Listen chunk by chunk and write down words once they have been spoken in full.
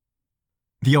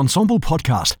The Ensemble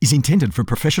podcast is intended for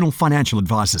professional financial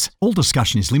advisors. All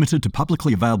discussion is limited to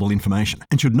publicly available information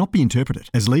and should not be interpreted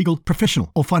as legal,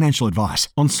 professional, or financial advice.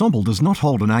 Ensemble does not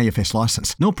hold an AFS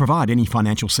license nor provide any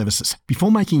financial services.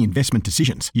 Before making investment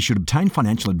decisions, you should obtain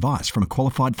financial advice from a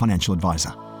qualified financial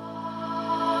advisor.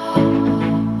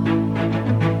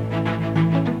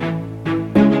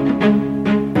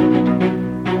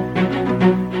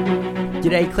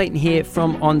 G'day, Clayton here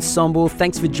from Ensemble.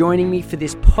 Thanks for joining me for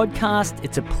this podcast.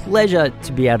 It's a pleasure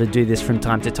to be able to do this from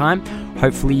time to time.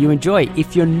 Hopefully you enjoy.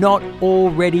 If you're not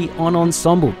already on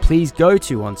Ensemble, please go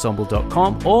to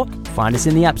ensemble.com or find us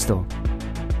in the App Store.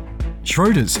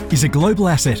 Schroders is a global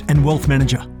asset and wealth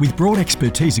manager with broad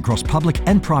expertise across public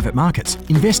and private markets,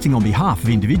 investing on behalf of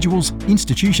individuals,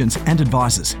 institutions, and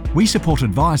advisors. We support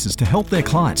advisors to help their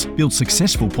clients build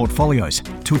successful portfolios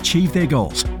to achieve their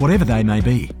goals, whatever they may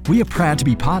be. We are proud to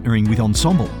be partnering with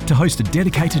Ensemble to host a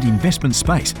dedicated investment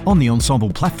space on the Ensemble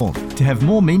platform to have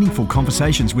more meaningful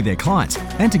conversations with their clients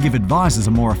and to give advisors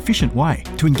a more efficient way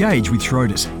to engage with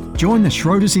Schroders. Join the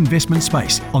Schroders investment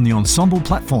space on the Ensemble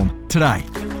platform today.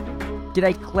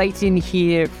 G'day, Clayton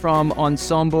here from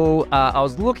Ensemble. I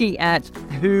was looking at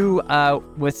who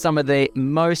were some of the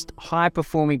most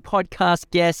high-performing podcast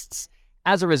guests.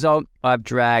 As a result, I've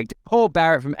dragged Paul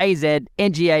Barrett from AZ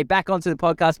NGA back onto the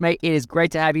podcast, mate. It is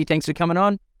great to have you. Thanks for coming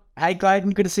on. Hey,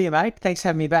 Clayton. Good to see you, mate. Thanks for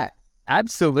having me back.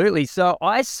 Absolutely. So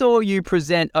I saw you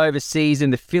present overseas in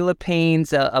the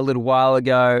Philippines a little while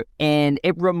ago, and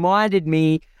it reminded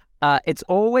me it's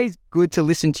always good to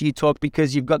listen to you talk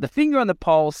because you've got the finger on the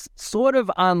pulse, sort of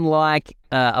unlike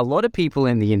a lot of people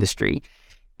in the industry.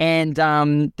 And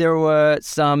there were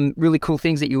some really cool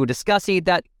things that you were discussing at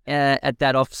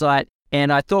that offsite.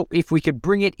 And I thought if we could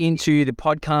bring it into the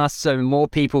podcast so more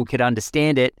people could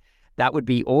understand it, that would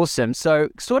be awesome. So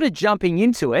sort of jumping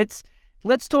into it,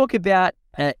 let's talk about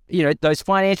those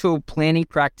financial planning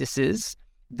practices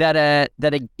that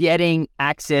are getting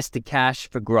access to cash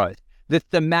for growth. The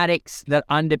thematics that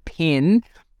underpin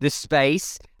the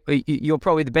space. You're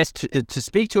probably the best to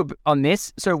speak to on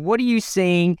this. So what are you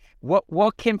seeing?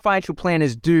 What can financial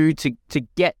planners do to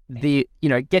get the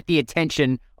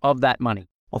attention of that money?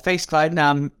 Well, thanks,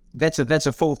 Clayton. That's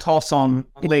a full toss on.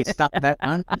 Let's start that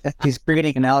one. His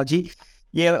brilliant analogy.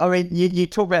 Yeah, I mean, you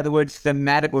talk about the word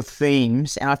thematic or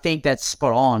themes, and I think that's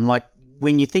spot on. Like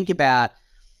when you think about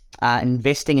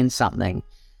investing in something,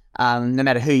 no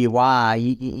matter who you are,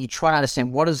 you try to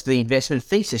understand what is the investment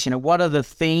thesis. What are the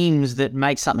themes that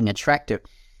make something attractive?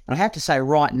 And I have to say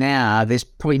right now, there's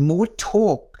probably more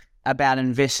talk about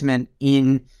investment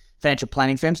in financial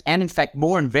planning firms, and in fact,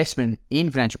 more investment in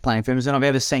financial planning firms than I've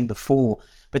ever seen before.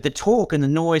 But the talk and the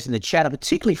noise and the chatter,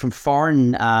 particularly from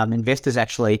foreign investors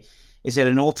actually, is at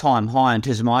an all-time high in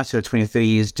terms of my sort of 20 or 30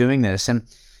 years doing this. And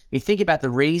you think about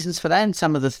the reasons for that and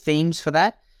some of the themes for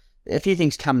that, a few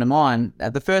things come to mind.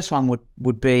 The first one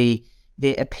would be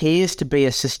there appears to be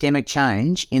a systemic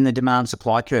change in the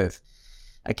demand-supply curve.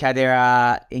 Okay, there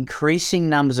are increasing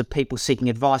numbers of people seeking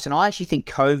advice, and I actually think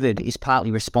COVID is partly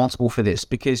responsible for this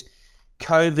because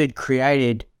COVID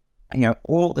created,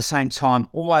 all at the same time,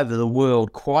 all over the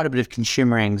world, quite a bit of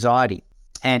consumer anxiety.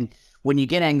 And when you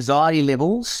get anxiety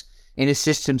levels in a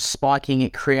system spiking,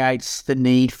 it creates the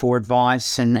need for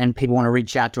advice and people want to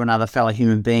reach out to another fellow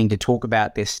human being to talk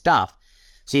about their stuff.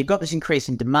 So you've got this increase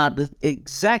in demand, but at the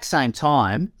exact same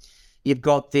time, you've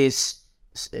got this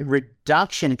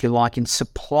reduction, if you like, in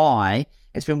supply.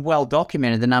 It's been well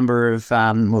documented, the number of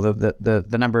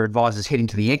the number of advisors heading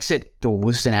to the exit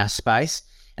doors in our space,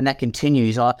 and that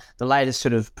continues. The latest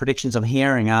sort of predictions I'm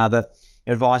hearing are that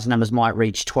advisor numbers might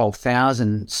reach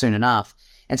 12,000 soon enough.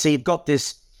 And so you've got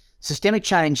this systemic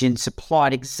change in supply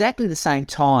at exactly the same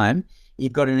time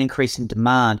you've got an increase in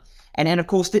demand. And of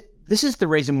course, this is the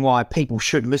reason why people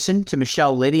should listen to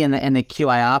Michelle Leddy and the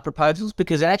QAR proposals,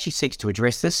 because it actually seeks to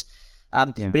address this.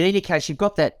 But in any case, you've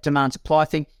got that demand-supply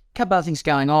thing, a couple other things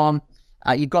going on.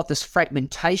 You've got this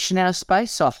fragmentation out of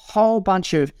space, so a whole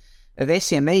bunch of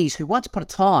SMEs who once upon a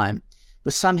time were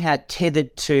somehow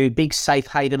tethered to big safe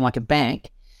haven like a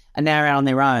bank are now out on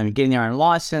their own, getting their own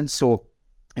license or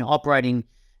operating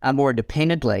more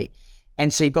independently.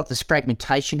 And so you've got this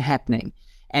fragmentation happening.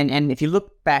 And if you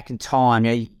look back in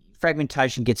time,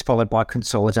 fragmentation gets followed by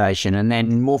consolidation, and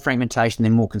then more fragmentation,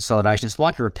 then more consolidation. It's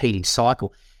like a repeating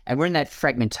cycle. And we're in that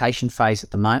fragmentation phase at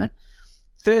the moment.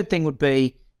 Third thing would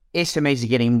be SMEs are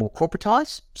getting more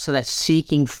corporatized. So that's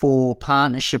seeking for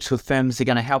partnerships with firms that are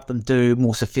going to help them do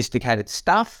more sophisticated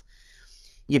stuff.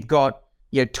 You've got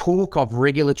talk of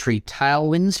regulatory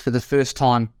tailwinds for the first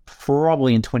time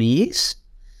probably in 20 years.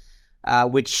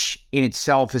 which in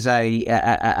itself is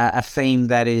a theme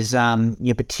that is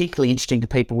particularly interesting to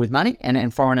people with money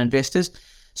and foreign investors.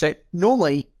 So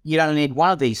normally you don't need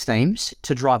one of these themes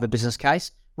to drive a business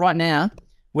case. Right now,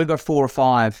 we've got 4 or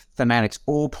 5 thematics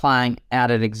all playing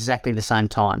out at exactly the same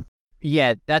time.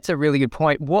 Yeah, that's a really good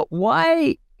point.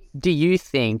 Why do you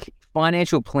think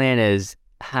financial planners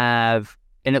have,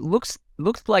 and it looks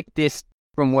like this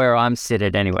from where I'm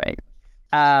seated anyway,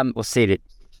 seated,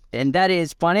 and that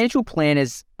is financial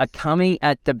planners are coming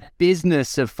at the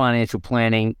business of financial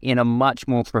planning in a much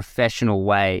more professional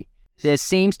way. There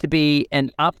seems to be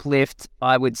an uplift,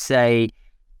 I would say,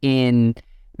 in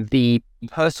the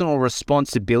personal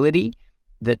responsibility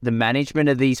that the management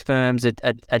of these firms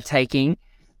are taking.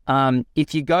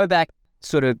 If you go back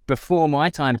sort of before my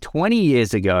time, 20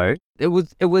 years ago, it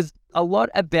was a lot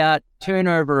about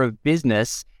turnover of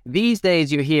business. These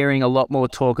days, you're hearing a lot more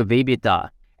talk of EBITDA.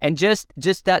 And just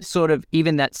that sort of,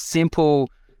 even that simple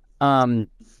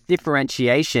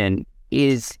differentiation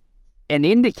is an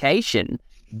indication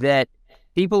that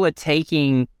people are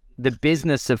taking the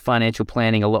business of financial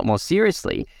planning a lot more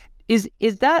seriously. Is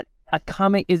that a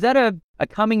coming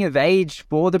of age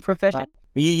for the profession?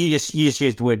 You just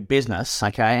used the word business,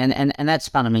 okay, and that's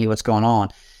fundamentally what's going on.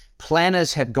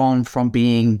 Planners have gone from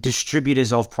being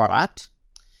distributors of product,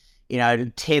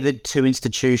 tethered to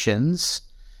institutions,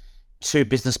 to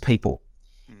business people.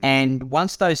 And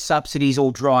once those subsidies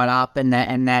all dried up and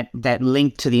that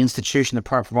link to the institution, the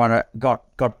product provider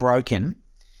got broken,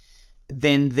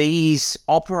 then these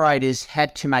operators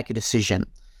had to make a decision.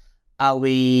 Are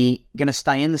we going to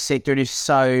stay in the sector? And if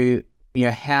so,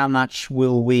 how much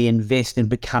will we invest in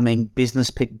becoming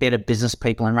better business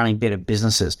people and running better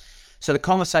businesses? So the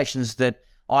conversations that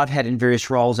I've had in various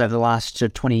roles over the last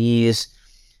 20 years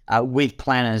with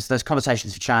planners, those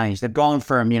conversations have changed. They've gone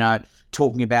from,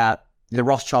 talking about the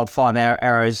Rothschild 5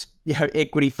 Arrows,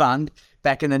 equity fund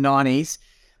back in the 90s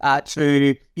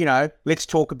to, let's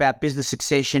talk about business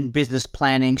succession, business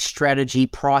planning, strategy,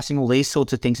 pricing, all these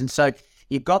sorts of things. And so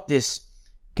you've got this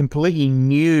completely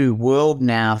new world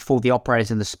now for the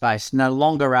operators in the space. No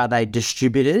longer are they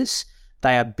distributors,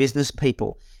 they are business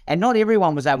people. And not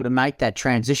everyone was able to make that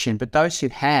transition, but those who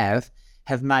have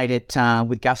made it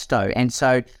with gusto. And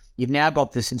so you've now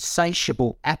got this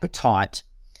insatiable appetite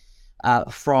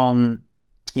from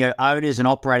owners and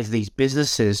operators of these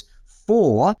businesses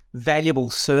for valuable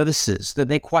services that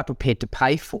they're quite prepared to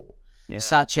pay for. Yeah.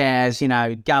 Such as,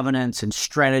 governance and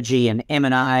strategy and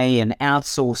M&A and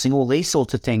outsourcing, all these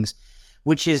sorts of things,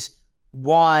 which is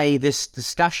why this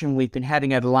discussion we've been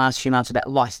having over the last few months about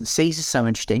licensees is so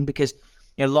interesting, because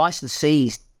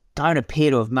licensees don't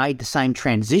appear to have made the same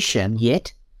transition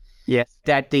yet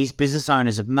that these business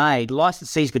owners have made.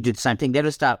 Licensees could do the same thing. They'll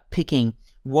just start picking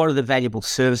what are the valuable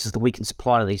services that we can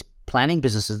supply to these planning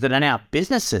businesses that are now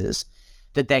businesses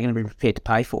that they're going to be prepared to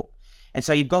pay for. And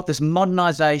so you've got this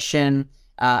modernization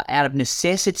out of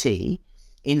necessity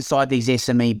inside these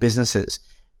SME businesses.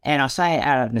 And I say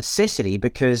out of necessity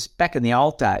because back in the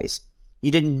old days,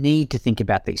 you didn't need to think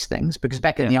about these things, because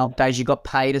back in the old days, you got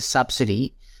paid a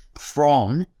subsidy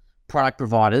from product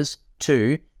providers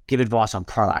to give advice on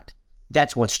product.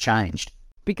 That's what's changed.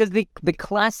 Because the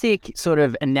classic sort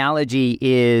of analogy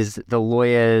is the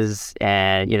lawyers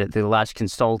and, the large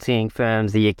consulting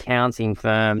firms, the accounting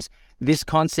firms, this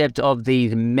concept of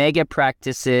these mega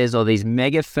practices or these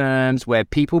mega firms where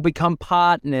people become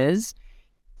partners.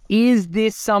 Is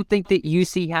this something that you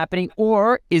see happening,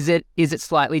 or is it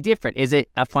slightly different? Is it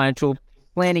a financial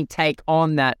planning take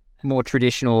on that more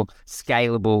traditional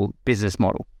scalable business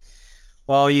model?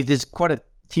 Well, there's quite a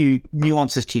few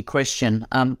nuances to your question.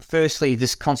 Firstly,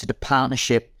 this concept of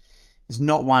partnership is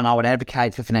not one I would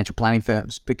advocate for financial planning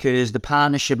firms, because the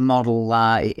partnership model,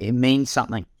 it means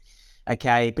something.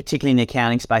 Okay, particularly in the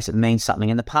accounting space, it means something.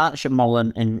 And the partnership model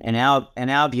in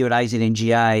our view at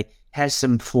AZNGA has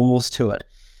some flaws to it.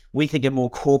 We think a more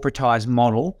corporatized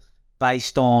model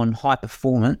based on high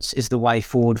performance is the way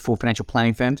forward for financial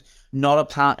planning firms, not a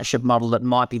partnership model that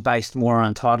might be based more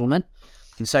on entitlement.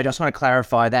 And so I just want to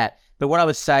clarify that. But what I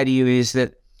would say to you is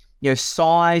that,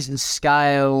 size and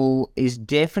scale is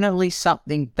definitely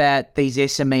something that these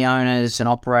SME owners and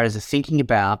operators are thinking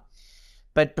about.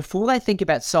 But before they think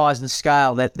about size and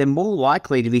scale, that they're more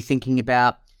likely to be thinking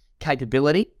about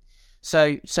capability.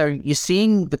 So you're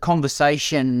seeing the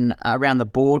conversation around the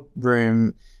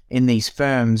boardroom in these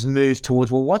firms move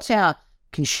towards, well, what's our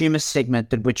consumer segment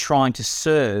that we're trying to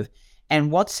serve,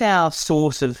 and what's our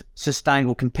source of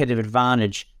sustainable competitive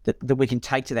advantage that we can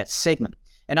take to that segment?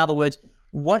 In other words,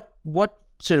 what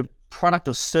sort of product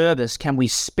or service can we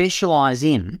specialize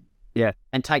in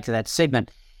and take to that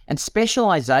segment? And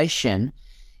specialization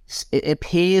it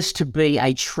appears to be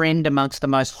a trend amongst the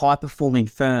most high-performing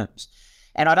firms.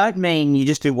 And I don't mean you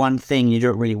just do one thing, you do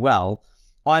it really well.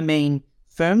 I mean,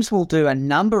 firms will do a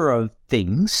number of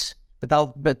things, but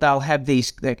they'll have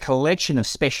their collection of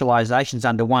specializations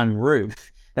under one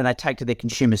roof that they take to their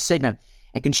consumer segment.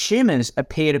 And consumers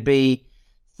appear to be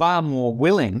far more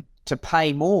willing to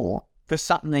pay more for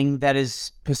something that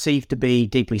is perceived to be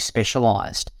deeply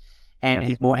specialized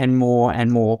and more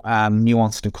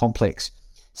nuanced and complex.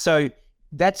 So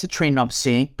that's a trend I'm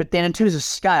seeing. But then in terms of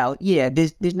scale,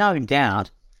 there's no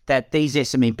doubt that these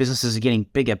SME businesses are getting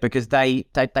bigger because they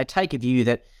take a view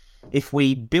that if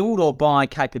we build or buy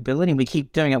capability and we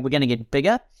keep doing it, we're going to get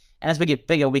bigger. And as we get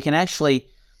bigger, we can actually,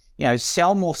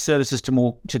 sell more services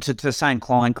to the same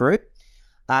client group,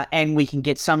 and we can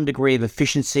get some degree of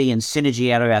efficiency and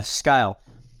synergy out of our scale.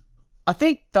 I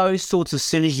think those sorts of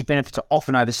synergy benefits are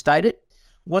often overstated.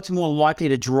 What's more likely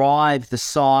to drive the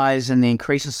size and the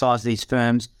increase in size of these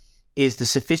firms is the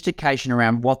sophistication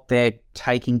around what they're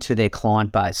taking to their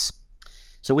client base.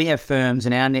 So we have firms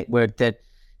in our network that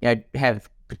have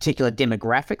particular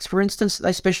demographics, for instance,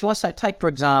 they specialize. So take, for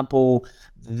example,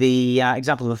 the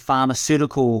example of a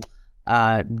pharmaceutical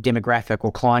demographic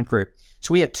or client group.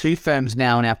 So we have 2 firms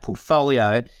now in our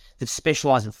portfolio that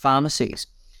specialize in pharmacies,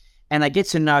 and they get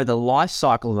to know the life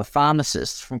cycle of a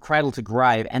pharmacist from cradle to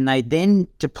grave, and they then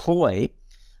deploy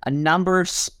a number of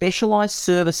specialized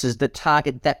services that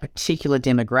target that particular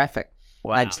demographic.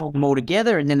 Wow. They talk them all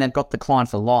together, and then they've got the client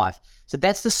for life. So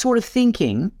that's the sort of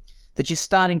thinking that you're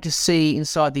starting to see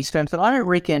inside these firms. But I don't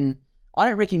reckon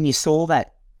you saw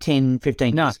that 10,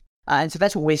 15 years. And so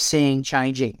that's what we're seeing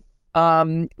changing.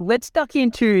 Let's duck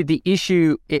into the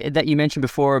issue that you mentioned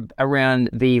before around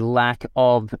the lack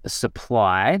of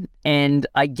supply. And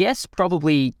I guess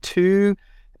probably two,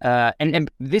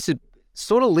 and this is,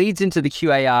 sort of leads into the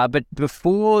QAR, but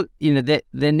before,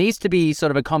 there needs to be sort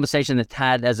of a conversation that's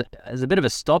had as a bit of a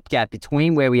stopgap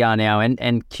between where we are now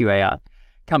and QAR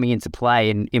coming into play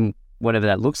in whatever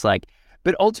that looks like.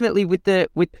 But ultimately with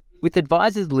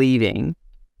advisors leaving,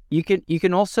 you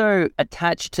can also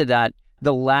attach to that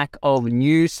the lack of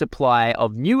new supply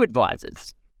of new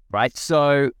advisors, right?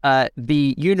 So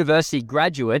the university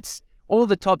graduates, all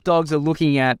the top dogs are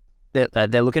looking at,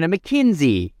 they're looking at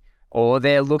McKinsey, or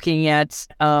they're looking at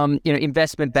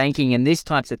investment banking and these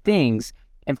types of things.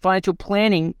 And financial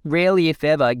planning rarely, if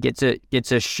ever, gets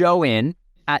a show in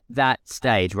at that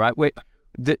stage, right? Where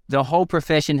the whole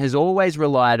profession has always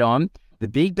relied on the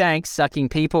big banks sucking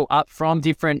people up from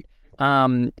different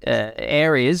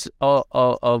areas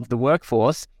of the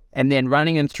workforce and then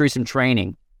running them through some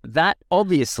training. That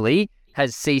obviously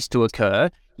has ceased to occur.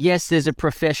 Yes, there's a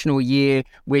professional year,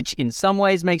 which in some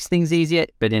ways makes things easier,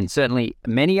 but in certainly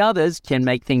many others can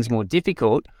make things more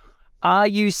difficult. Are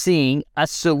you seeing a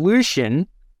solution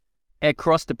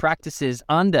across the practices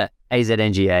under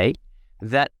AZNGA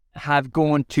that have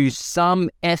gone to some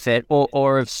effort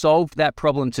or have solved that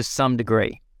problem to some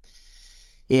degree?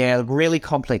 Yeah, really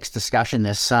complex discussion.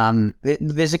 There's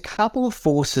a couple of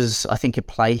forces I think at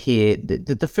play here.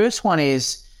 The first one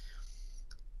is,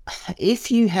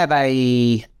 if you have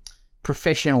a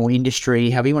professional industry,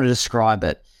 however you want to describe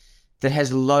it, that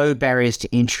has low barriers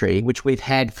to entry, which we've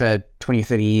had for 20 or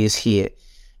 30 years here,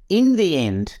 in the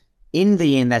end,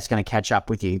 that's going to catch up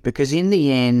with you, because in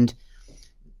the end,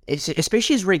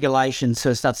 especially as regulation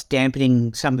sort of starts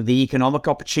dampening some of the economic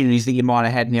opportunities that you might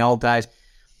have had in the old days,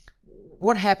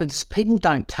 what happens is people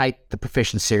don't take the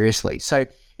profession seriously. So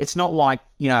it's not like,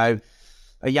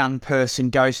 a young person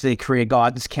goes to their career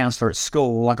guidance counselor at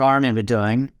school, like I remember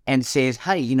doing, and says,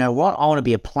 hey, you know what, I want to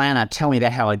be a planner, tell me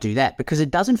about how I do that, because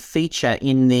it doesn't feature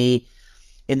in the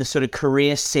sort of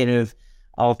career set of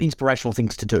inspirational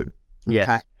things to do. Yeah.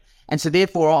 Okay? And so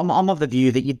therefore I'm of the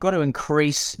view that you've got to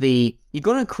increase the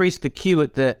queue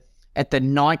at the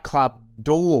nightclub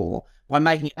door by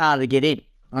making it harder to get in.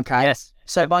 Okay. Yes.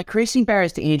 So by increasing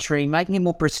barriers to entry, making it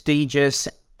more prestigious,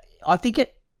 I think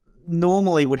it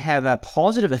normally would have a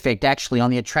positive effect actually on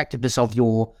the attractiveness of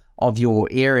your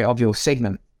area, of your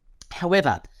segment.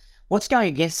 However, what's going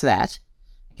against that,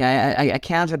 okay, a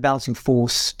counterbalancing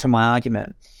force to my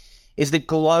argument, is that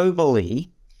globally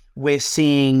we're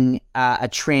seeing a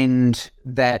trend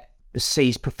that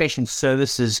sees professional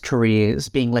services careers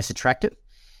being less attractive.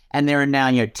 And there are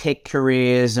now, tech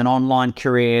careers and online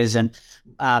careers and,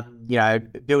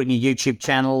 building a YouTube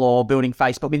channel or building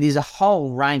Facebook. I mean, there's a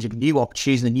whole range of new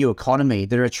opportunities in the new economy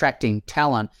that are attracting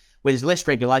talent where there's less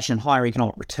regulation and higher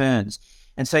economic returns.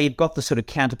 And so you've got the sort of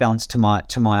counterbalance to my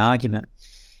argument.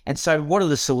 And so what are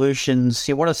the solutions?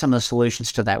 What are some of the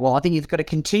solutions to that? Well, I think you've got to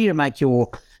continue to make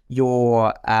your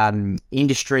your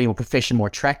industry or profession more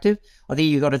attractive. I think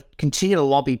you've got to continue to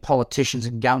lobby politicians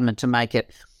and government to make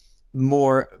it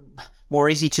more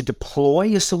easy to deploy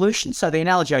your solution. So the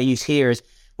analogy I use here is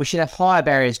we should have higher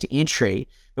barriers to entry,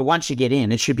 but once you get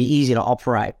in, it should be easy to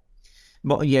operate.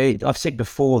 But, I've said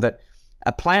before that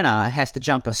a planner has to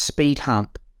jump a speed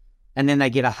hump and then they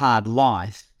get a hard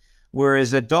life,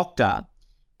 whereas a doctor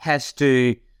has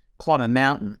to climb a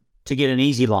mountain to get an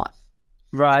easy life.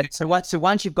 Right. So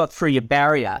once you've got through your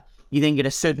barrier, you then get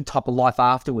a certain type of life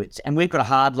afterwards. And we've got a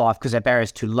hard life because our barrier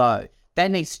is too low.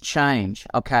 That needs to change,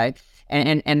 okay?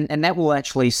 And that will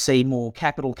actually see more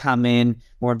capital come in,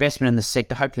 more investment in the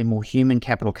sector, hopefully more human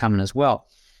capital come in as well.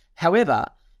 However,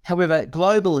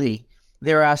 globally,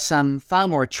 there are some far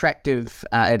more attractive,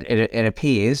 it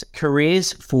appears,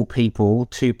 careers for people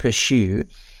to pursue.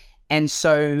 And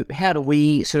so how do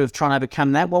we sort of try and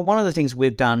overcome that? Well, one of the things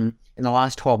we've done in the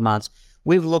last 12 months,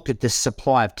 we've looked at the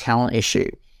supply of talent issue,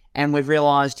 and we've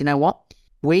realised, you know what?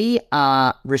 We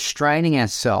are restraining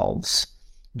ourselves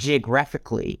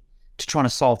geographically to trying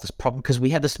to solve this problem because we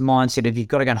have this mindset of you've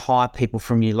got to go and hire people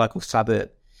from your local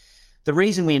suburb. The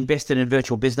reason we invested in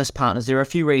virtual business partners, there are a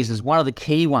few reasons. One of the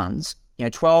key ones,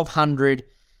 1,200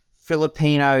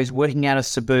 Filipinos working out of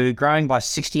Cebu, growing by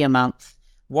 60 a month.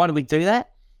 Why do we do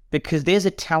that? Because there's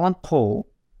a talent pool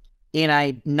in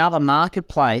another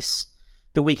marketplace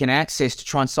that we can access to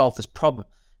try and solve this problem.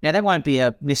 Now, that won't be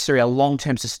necessarily a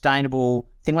long-term sustainable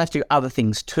thing. We'll have to do other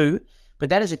things too, but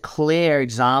that is a clear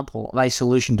example of a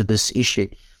solution to this issue.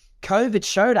 COVID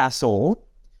showed us all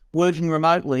working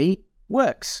remotely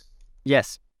works.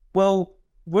 Yes. Well,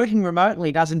 working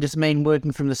remotely doesn't just mean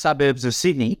working from the suburbs of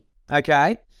Sydney,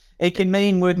 okay? It can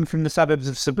mean working from the suburbs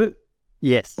of Cebu.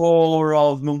 Yes. Or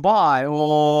of Mumbai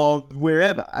or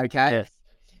wherever, okay? Yes.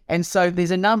 And so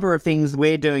there's a number of things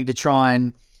we're doing to try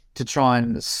and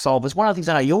solve this. One of the things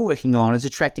I know you're working on is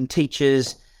attracting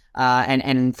teachers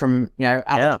and from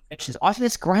other professions. I think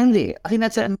that's great. I think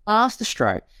that's a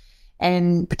masterstroke,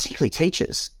 and particularly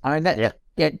teachers. I mean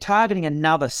that targeting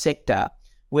another sector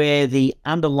where the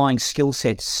underlying skill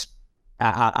sets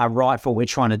are right for what we're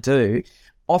trying to do,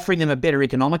 offering them a better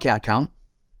economic outcome.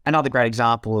 Another great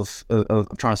example of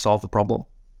trying to solve the problem.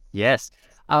 Yes.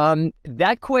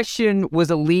 That question was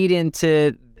a lead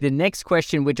into the next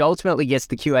question, which ultimately gets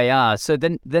the QAR. So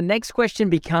then the next question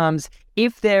becomes,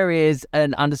 if there is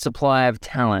an undersupply of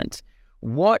talent,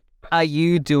 what are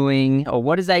you doing, or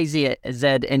what is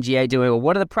AZNGA doing, or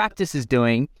what are the practices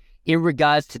doing in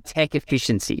regards to tech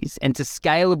efficiencies and to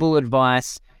scalable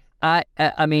advice?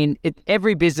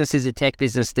 Every business is a tech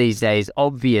business these days,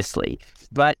 obviously,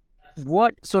 but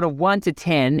what sort of 1 to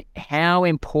 10, how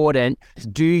important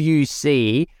do you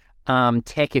see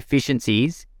tech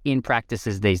efficiencies in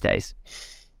practices these days?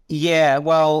 Yeah,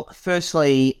 well,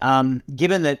 firstly,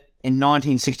 given that in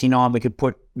 1969 we could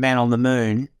put man on the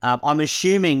moon, I'm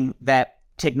assuming that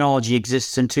technology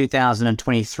exists in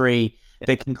 2023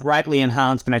 that can greatly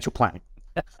enhance financial planning.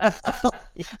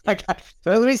 Okay,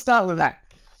 so let me start with that.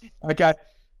 Okay,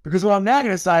 because what I'm now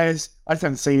going to say is I just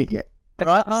haven't seen it yet.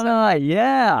 Right?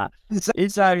 Yeah.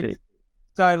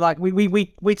 So like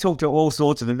we talk to all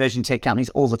sorts of emerging tech companies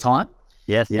all the time.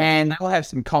 Yes. And they'll have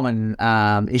some common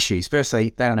issues.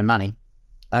 Firstly, they don't have money.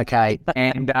 Okay.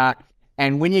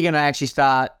 And when you're going to actually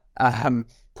start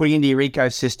putting into your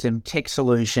ecosystem tech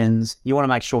solutions, you want to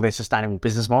make sure they're sustainable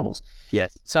business models.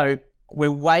 Yes. So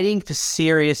we're waiting for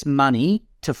serious money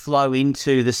to flow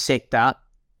into the sector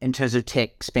in terms of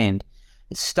tech spend.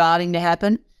 It's starting to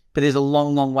happen, but there's a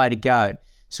long, long way to go.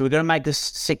 So we've got to make this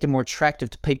sector more attractive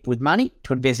to people with money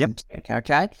to invest in tech,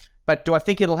 okay? But do I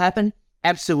think it'll happen?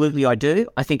 Absolutely, I do.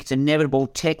 I think it's inevitable.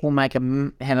 Tech will have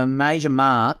a major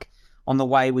mark on the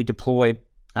way we deploy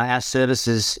our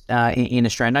services in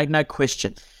Australia. No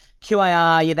question.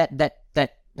 QAR,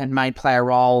 that may play a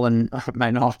role, and it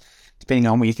may not, depending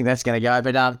on where you think that's going to go.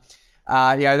 But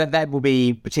that will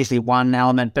be potentially one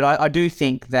element. But I do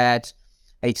think that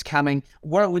it's coming.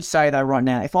 What I would say though, right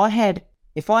now, if I had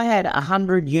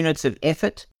 100 units of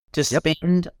effort to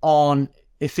spend on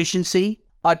efficiency,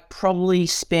 I'd probably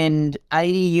spend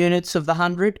 80 units of the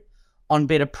 100 on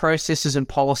better processes and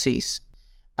policies.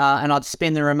 And I'd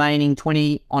spend the remaining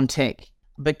 20 on tech,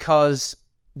 because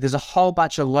there's a whole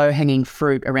bunch of low-hanging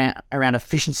fruit around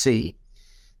efficiency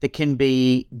that can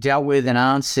be dealt with and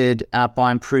answered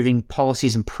by improving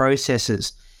policies and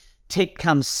processes. Tech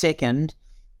comes second,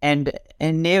 and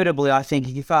inevitably, I think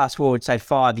if you fast forward, say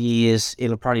 5 years,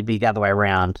 it'll probably be the other way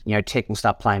around. Tech will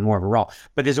start playing more of a role,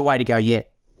 but there's a way to go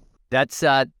yet. That's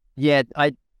that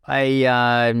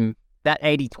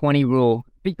 80-20 rule,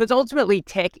 because ultimately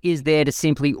tech is there to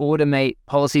simply automate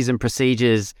policies and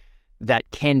procedures that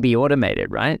can be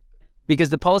automated, right? Because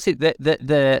the policy,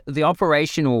 the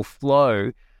operational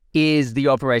flow is the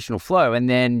operational flow, and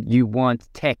then you want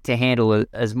tech to handle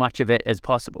as much of it as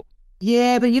possible.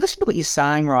 Yeah, but you listen to what you're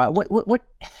saying, right? What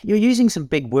you're using some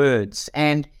big words,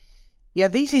 and yeah,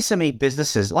 these SME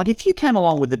businesses, like if you came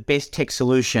along with the best tech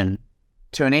solution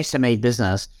to an SME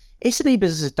business, SME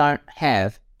businesses don't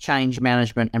have change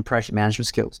management and project management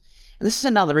skills. And this is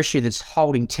another issue that's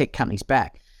holding tech companies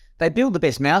back. They build the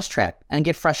best mousetrap and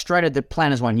get frustrated that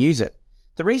planners won't use it.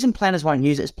 The reason planners won't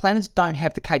use it is planners don't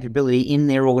have the capability in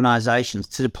their organizations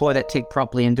to deploy that tech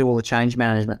properly and do all the change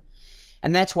management.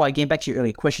 And that's why, again, back to your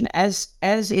earlier question, as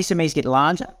SMEs get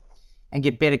larger and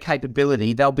get better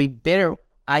capability, they'll be better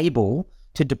able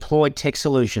to deploy tech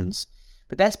solutions.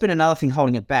 But that's been another thing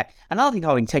holding it back. Another thing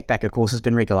holding tech back, of course, has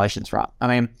been regulations, right? I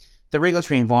mean, the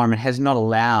regulatory environment has not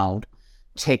allowed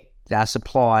tech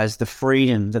suppliers the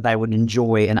freedom that they would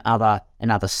enjoy in other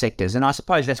sectors. And I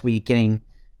suppose that's what you're getting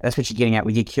at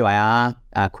with your QAR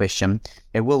question.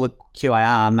 Will the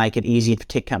QAR make it easier for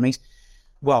tech companies?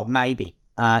 Well, maybe.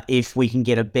 If we can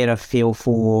get a better feel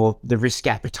for the risk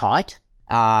appetite,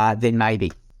 then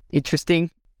maybe.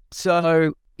 Interesting.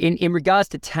 So in regards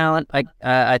to talent,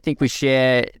 I think we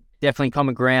share definitely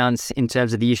common grounds in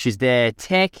terms of the issues there.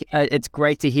 Tech, it's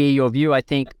great to hear your view. I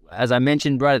think, as I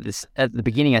mentioned right at the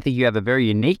beginning, I think you have a very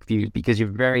unique view because you're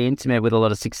very intimate with a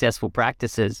lot of successful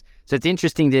practices. So it's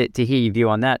interesting to hear your view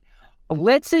on that.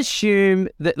 Let's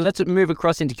move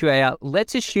across into QAR.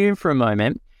 Let's assume for a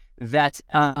moment that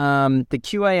the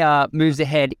QAR moves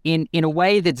ahead in a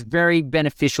way that's very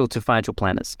beneficial to financial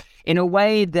planners, in a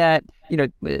way that,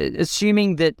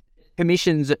 assuming that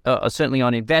commissions are certainly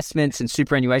on investments and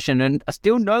superannuation and are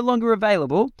still no longer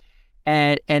available,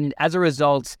 and as a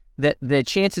result, that the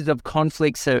chances of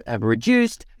conflicts have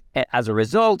reduced. As a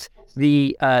result,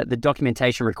 the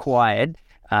documentation required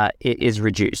is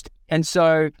reduced. And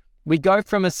so we go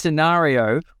from a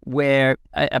scenario where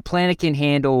a planner can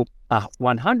handle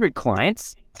 100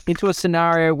 clients into a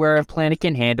scenario where a planner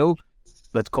can handle,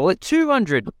 let's call it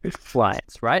 200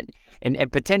 clients, right?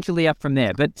 And potentially up from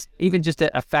there, but even just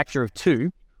a factor of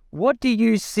 2. What do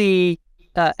you see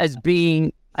as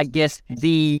being, I guess,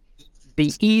 the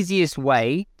easiest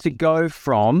way to go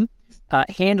from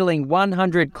handling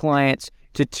 100 clients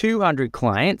to 200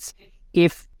 clients?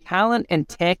 If talent and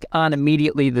tech aren't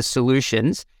immediately the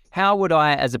solutions, how would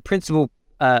I, as a principal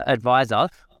advisor,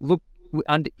 look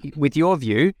with your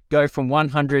view, go from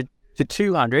 100 to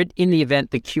 200 in the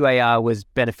event the QAR was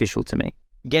beneficial to me?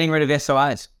 Getting rid of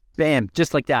SOAs. Bam,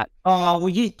 just like that. Oh, well,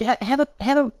 you take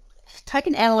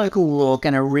an analytical look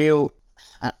and an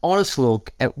honest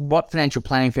look at what financial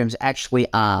planning firms actually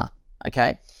are.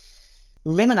 Okay,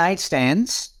 lemonade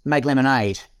stands make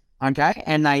lemonade. Okay,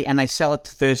 and they sell it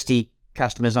to thirsty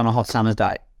customers on a hot summer's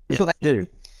day. That's what they do.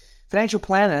 Financial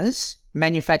planners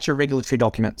manufacture regulatory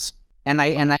documents, and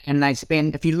they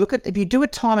spend. If you do a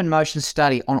time and motion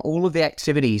study on all of the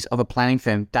activities of a planning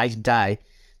firm day to day,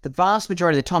 the vast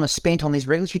majority of the time is spent on these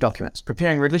regulatory documents,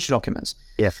 preparing regulatory documents.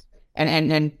 Yes.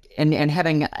 And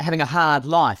having a hard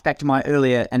life, back to my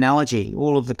earlier analogy,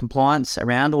 all of the compliance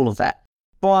around all of that.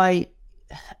 By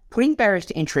putting barriers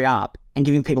to entry up and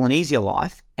giving people an easier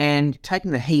life and taking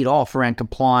the heat off around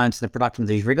compliance and the production of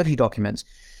these regulatory documents,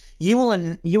 you will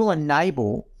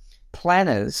enable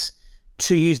planners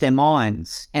to use their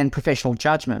minds and professional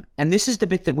judgment. And this is the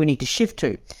bit that we need to shift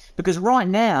to, because right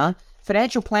now,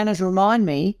 financial planners remind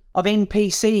me of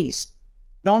NPCs,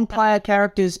 non-player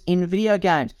characters in video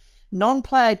games.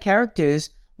 Non-player characters,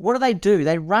 what do?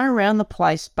 They run around the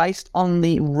place based on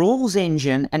the rules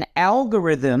engine and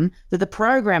algorithm that the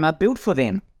programmer built for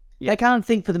them. They can't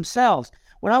think for themselves.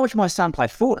 When I watch my son play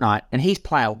Fortnite and he's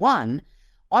player 1,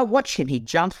 I watch him. He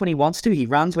jumps when he wants to, he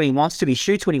runs when he wants to, he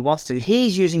shoots when he wants to.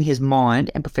 He's using his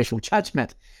mind and professional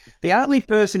judgment. The only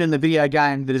person in the video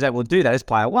game that is able to do that is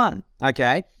player 1,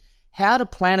 okay? How do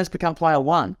planners become player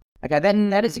 1? Okay,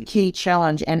 that is a key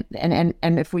challenge, and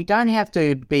if we don't have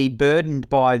to be burdened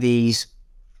by these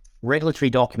regulatory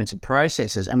documents and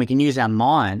processes, and we can use our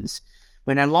minds,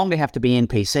 we no longer have to be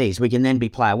NPCs. We can then be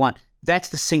player 1. That's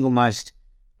the single most,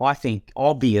 I think,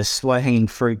 obvious low-hanging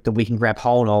fruit that we can grab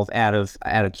hold of out of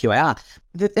QAR.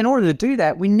 In order to do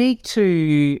that, we need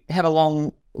to have a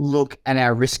long look at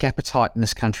our risk appetite in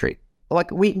this country. Like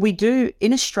we do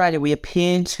in Australia, we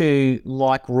appear to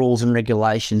like rules and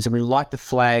regulations, and we like the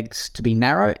flags to be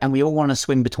narrow, and we all want to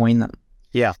swim between them.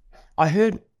 Yeah. I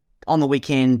heard on the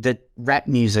weekend that rap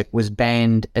music was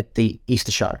banned at the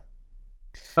Easter show.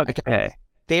 Okay.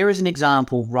 There is an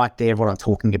example right there of what I'm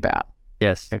talking about.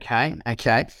 Yes. Okay.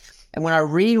 And when I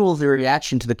read all the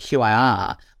reaction to the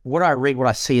QAR, what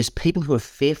I see is people who are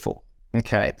fearful.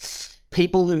 Okay.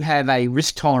 People who have a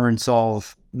risk tolerance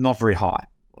of not very high,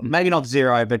 maybe not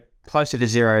zero, but closer to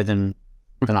zero than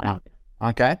 100.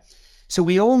 Okay. So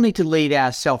we all need to leave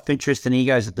our self-interest and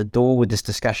egos at the door with this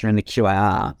discussion in the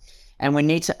QAR. And we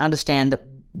need to understand that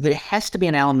there has to be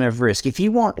an element of risk. If you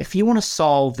want to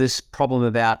solve this problem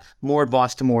about more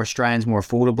advice to more Australians more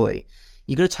affordably,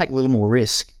 you've got to take a little more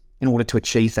risk in order to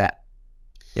achieve that.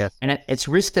 Yes. And it's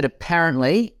risk that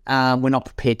apparently we're not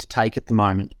prepared to take at the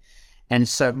moment. And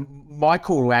so my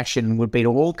call to action would be to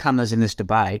all comers in this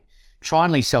debate, try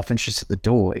and leave self-interest at the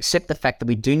door, accept the fact that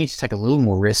we do need to take a little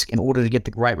more risk in order to get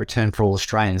the great return for all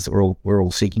Australians that we're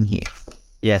all seeking here.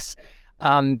 Yes.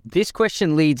 This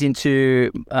question leads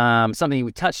into something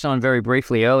we touched on very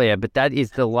briefly earlier, but that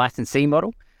is the licensee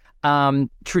model.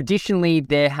 Traditionally,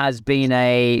 there has been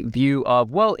a view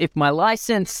of, well, if my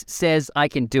license says I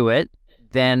can do it,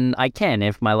 then I can.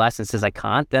 If my license says I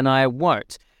can't, then I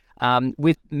won't.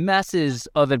 With masses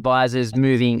of advisors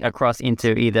moving across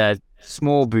into either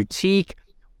small boutique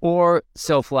or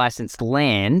self-licensed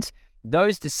land,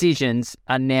 those decisions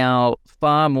are now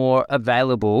far more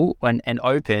available and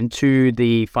open to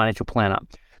the financial planner.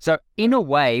 So in a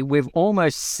way, we've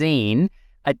almost seen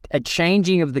a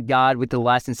changing of the guard with the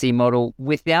licensee model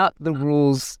without the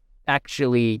rules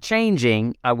actually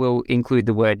changing. I will include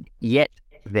the word yet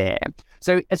there.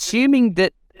 So assuming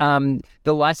that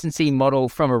the licensee model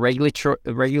from a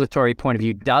regulatory point of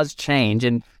view does change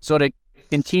and sort of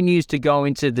continues to go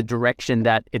into the direction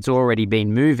that it's already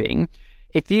been moving.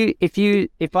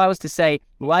 If I was to say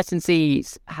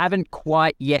licensees haven't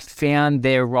quite yet found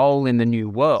their role in the new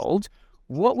world,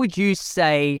 what would you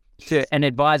say to an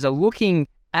advisor looking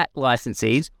at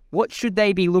licensees? What should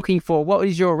they be looking for? What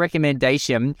is your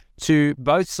recommendation to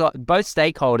both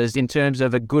stakeholders in terms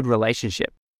of a good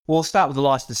relationship? We'll start with the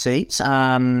licensees.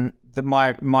 My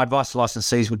advice to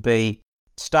licensees would be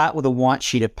start with a white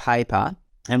sheet of paper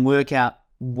and work out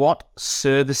what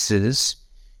services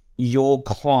your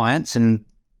clients, and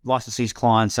licensees'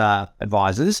 clients are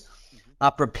advisors,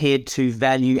 are prepared to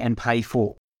value and pay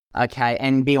for. Okay,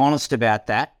 and be honest about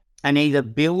that, and either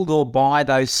build or buy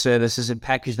those services and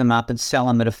package them up and sell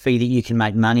them at a fee that you can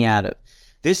make money out of.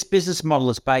 This business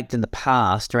model is baked in the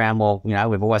past around, well,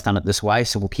 we've always done it this way,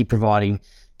 so we'll keep providing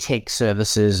tech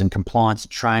services and compliance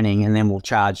and training, and then we'll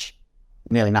charge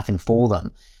nearly nothing for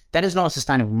them. That is not a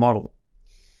sustainable model.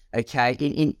 Okay,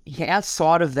 in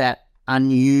outside of that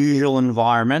unusual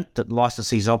environment that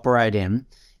licensees operate in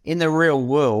the real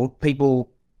world,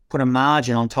 people put a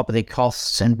margin on top of their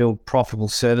costs and build profitable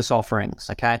service offerings.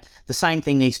 Okay, the same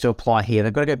thing needs to apply here.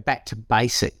 They've got to go back to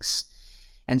basics.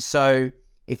 And so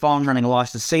if I'm running a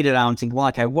licensee today, I'm thinking, well,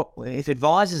 okay, what if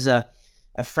advisors are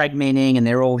fragmenting and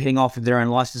they're all hitting off with their own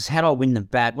license? How do I win them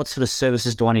back? What sort of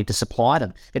services do I need to supply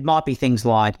them? It might be things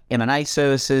like M&A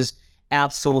services,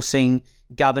 outsourcing,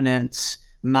 governance,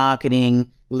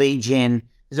 marketing, lead gen.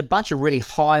 There's a bunch of really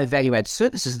high value-add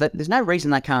services that there's no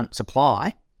reason they can't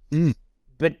supply.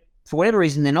 But for whatever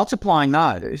reason, they're not supplying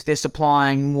those. They're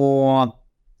supplying more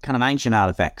kind of ancient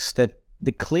artifacts that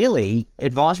clearly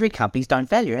advisory companies don't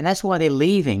value. And that's why they're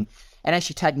leaving and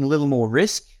actually taking a little more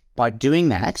risk by doing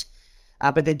that.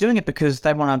 But they're doing it because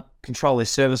they want to control their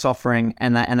service offering,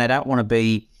 and they don't want to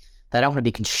be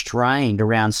constrained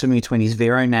around swimming between these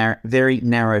very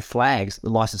narrow flags that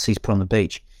the licensees put on the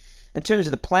beach. In terms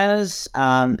of the planners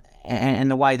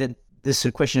and the way that this sort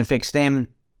of question affects them,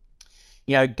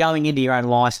 going into your own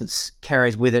license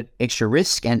carries with it extra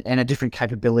risk and a different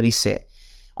capability set.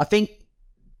 I think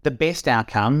the best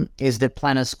outcome is that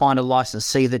planners find a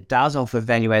licensee that does offer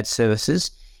value-add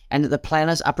services, and that the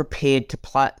planners are prepared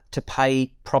to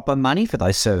pay proper money for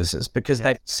those services because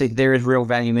they see there is real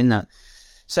value in that.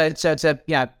 So it's a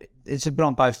bit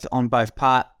on both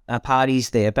parties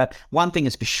there. But one thing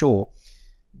is for sure,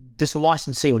 this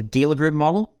licensee or dealer group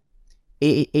model,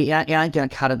 it ain't going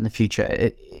to cut it in the future.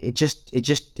 It just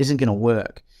isn't going to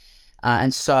work.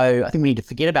 And so I think we need to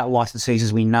forget about licensees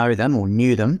as we know them or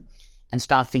knew them, and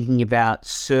start thinking about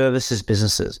services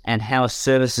businesses and how a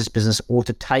services business ought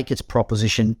to take its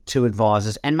proposition to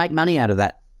advisors and make money out of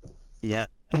that. Yeah.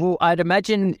 Well, I'd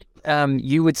imagine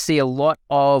you would see a lot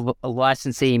of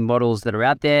licensee models that are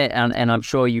out there, and I'm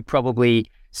sure you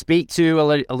probably speak to a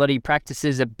lot of your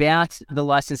practices about the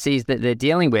licensees that they're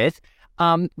dealing with.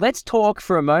 Let's talk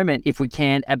for a moment, if we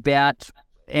can, about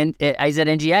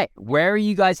AZNGA. Where are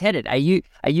you guys headed? Are you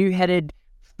headed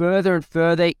further and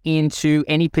further into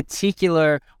any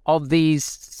particular of these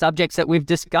subjects that we've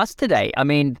discussed today? I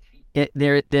mean,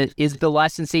 there is the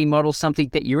licensee model something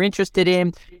that you're interested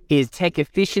in? Is tech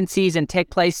efficiencies and tech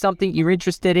plays something you're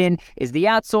interested in? Is the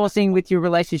outsourcing with your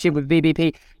relationship with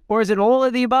VBP? Or is it all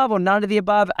of the above or none of the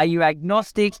above? Are you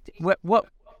agnostic? What?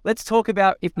 Let's talk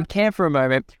about, if we can for a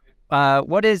moment,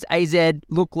 what does AZ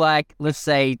look like, let's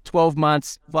say 12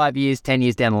 months, 5 years, 10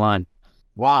 years down the line?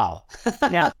 Wow.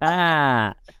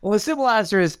 Well, the simple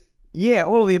answer is, yeah,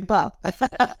 all of the above.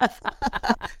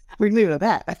 We can leave it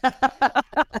at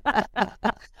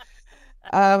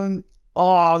that.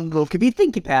 Look, if you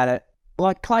think about it,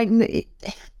 like Clayton,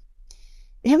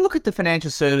 have a look at the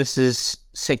financial services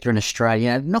sector in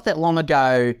Australia. Not that long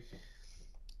ago,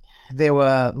 there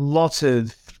were lots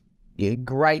of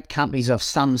great companies of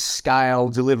some scale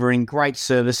delivering great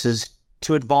services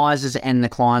to advisors and the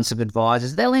clients of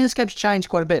advisors. Their landscape's changed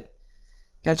quite a bit.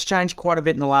 It's changed quite a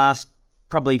bit in the last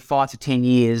probably 5 to 10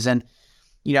 years. And,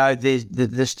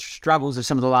 the struggles of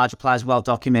some of the larger players well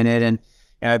documented, and,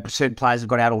 certain players have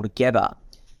got out altogether.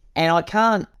 And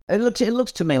it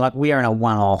looks to me like we are in a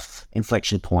one-off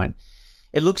inflection point.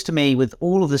 It looks to me, with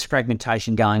all of this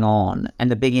fragmentation going on and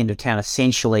the big end of town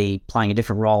essentially playing a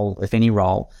different role, if any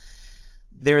role,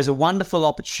 there is a wonderful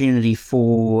opportunity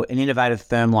for an innovative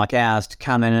firm like ours to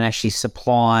come in and actually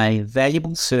supply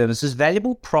valuable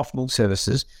profitable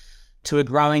services to a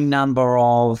growing number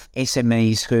of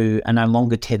SMEs who are no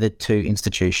longer tethered to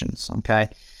institutions, okay?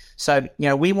 So,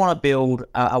 we want to build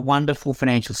a wonderful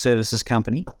financial services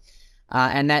company,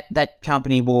 and that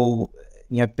company will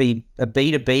be a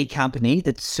B2B company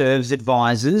that serves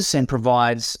advisors and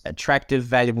provides attractive,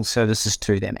 valuable services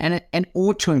to them. And it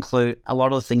ought to include a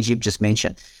lot of the things you've just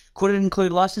mentioned. Could it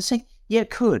include licensing? Yeah,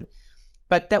 it could.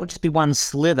 But that would just be one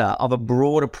slither of a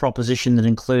broader proposition that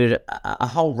included a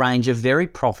whole range of very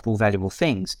profitable, valuable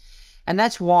things. And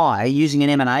that's why, using an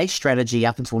M&A strategy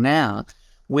up until now,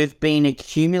 we've been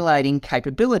accumulating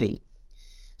capability.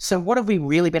 So what have we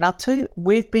really been up to?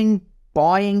 We've been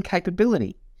buying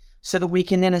capability, so that we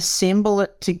can then assemble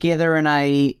it together in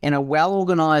a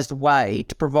well-organised way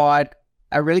to provide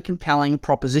a really compelling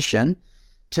proposition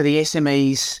to the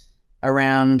SMEs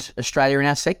around Australia in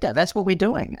our sector. That's what we're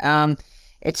doing.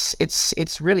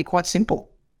 It's really quite simple.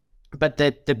 But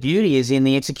the beauty is in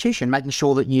the execution, making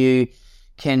sure that you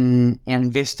can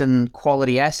invest in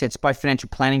quality assets, both financial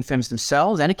planning firms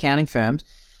themselves and accounting firms,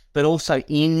 but also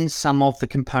in some of the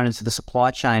components of the supply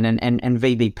chain, and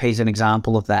VBP is an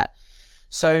example of that.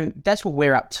 So that's what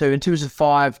we're up to. In terms of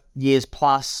 5 years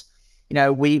plus,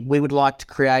 we would like to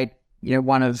create, we'd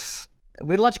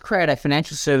like to create a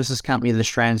financial services company that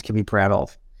Australians can be proud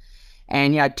of.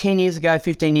 And, 10 years ago,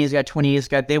 15 years ago, 20 years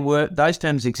ago, those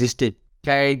terms existed.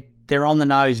 Okay. They're on the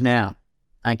nose now.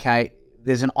 Okay.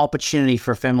 There's an opportunity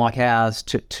for a firm like ours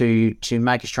to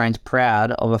make Australians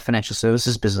proud of a financial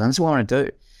services business. That's what I want to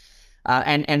do.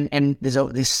 And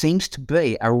there seems to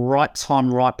be a right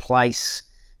time, right place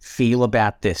feel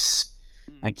about this.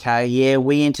 Okay, yeah,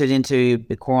 we entered into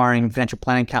acquiring financial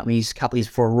planning companies a couple of years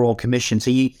before a Royal Commission.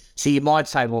 So you might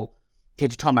say, well,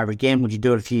 get your time over again, would you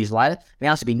do it a few years later? The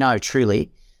answer would be no,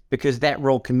 truly, because that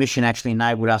Royal Commission actually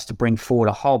enabled us to bring forward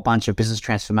a whole bunch of business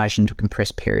transformation to a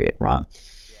compressed period, right?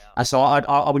 Yeah. So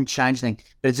I wouldn't change anything.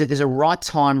 But there's a right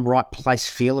time, right place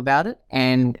feel about it.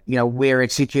 And, we're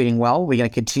executing well. We're going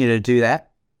to continue to do that.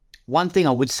 One thing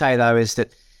I would say, though, is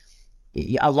that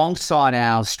alongside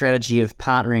our strategy of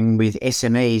partnering with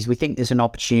SMEs, we think there's an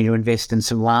opportunity to invest in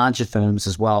some larger firms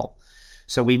as well.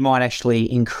 So we might actually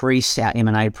increase our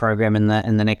M&A program in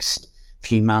the next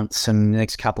few months and the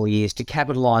next couple of years to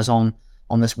capitalise on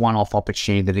this one-off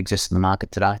opportunity that exists in the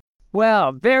market today.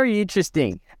 Wow, very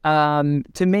interesting.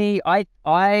 To me,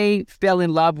 I fell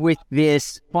in love with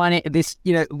this,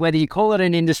 whether you call it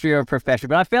an industry or a profession,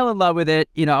 but I fell in love with it,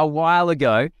 a while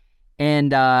ago.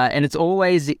 And it's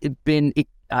always been,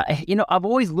 I've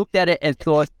always looked at it and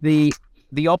thought the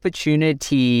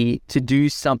opportunity to do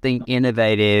something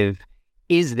innovative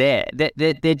is there.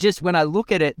 They're just, when I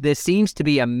look at it, there seems to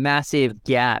be a massive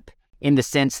gap in the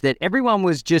sense that everyone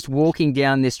was just walking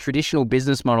down this traditional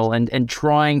business model and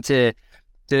trying to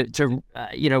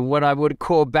what I would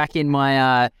call back in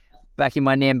my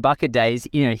Nambucca days,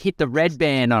 hit the red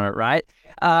band on it, right?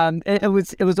 It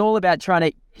was all about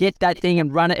trying to get that thing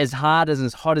and run it as hard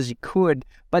as hot as you could.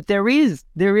 But there is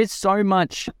so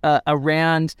much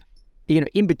around,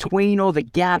 in between all the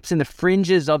gaps and the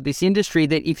fringes of this industry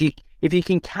that if you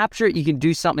can capture it, you can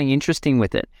do something interesting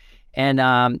with it. And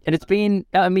it's been,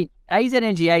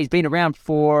 AZNGA has been around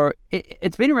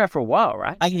it's been around for a while,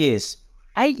 right? 8 years.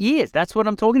 8 years. That's what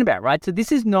I'm talking about, right? So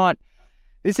this is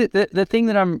the thing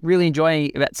that I'm really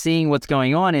enjoying about seeing what's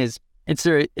going on is it's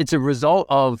a result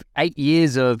of 8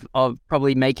 years of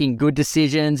probably making good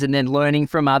decisions and then learning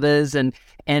from others. And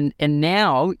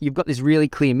now you've got this really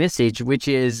clear message, which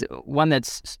is one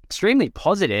that's extremely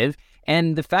positive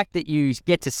And the fact that you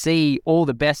get to see all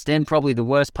the best and probably the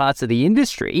worst parts of the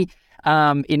industry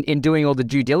in doing all the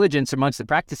due diligence amongst the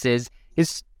practices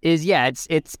is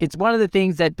it's one of the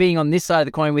things that being on this side of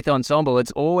the coin with Ensemble,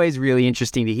 it's always really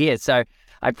interesting to hear. So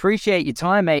I appreciate your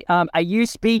time, mate. Are you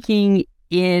speaking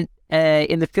in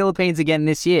the Philippines again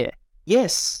this year?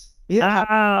 Yes. Yeah.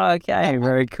 Ah, okay,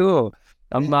 very cool.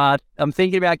 I'm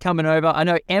thinking about coming over. I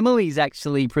know Emily's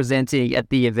actually presenting at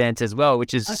the event as well,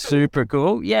 which is super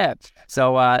cool. Yeah.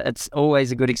 So it's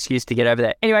always a good excuse to get over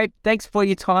there. Anyway, thanks for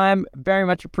your time. Very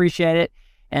much appreciate it.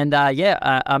 And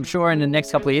I'm sure in the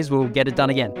next couple of years we'll get it done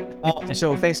again. Oh, for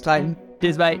sure. Thanks, Clayton.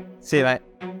 Cheers, mate. See you, mate.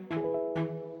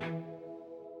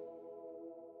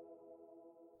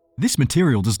 This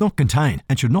material does not contain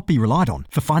and should not be relied on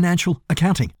for financial,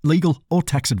 accounting, legal, or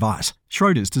tax advice.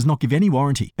 Schroders does not give any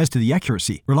warranty as to the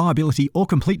accuracy, reliability, or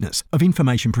completeness of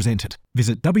information presented.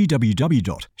 Visit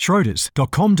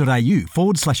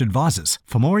www.schroders.com.au/advisors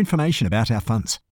for more information about our funds.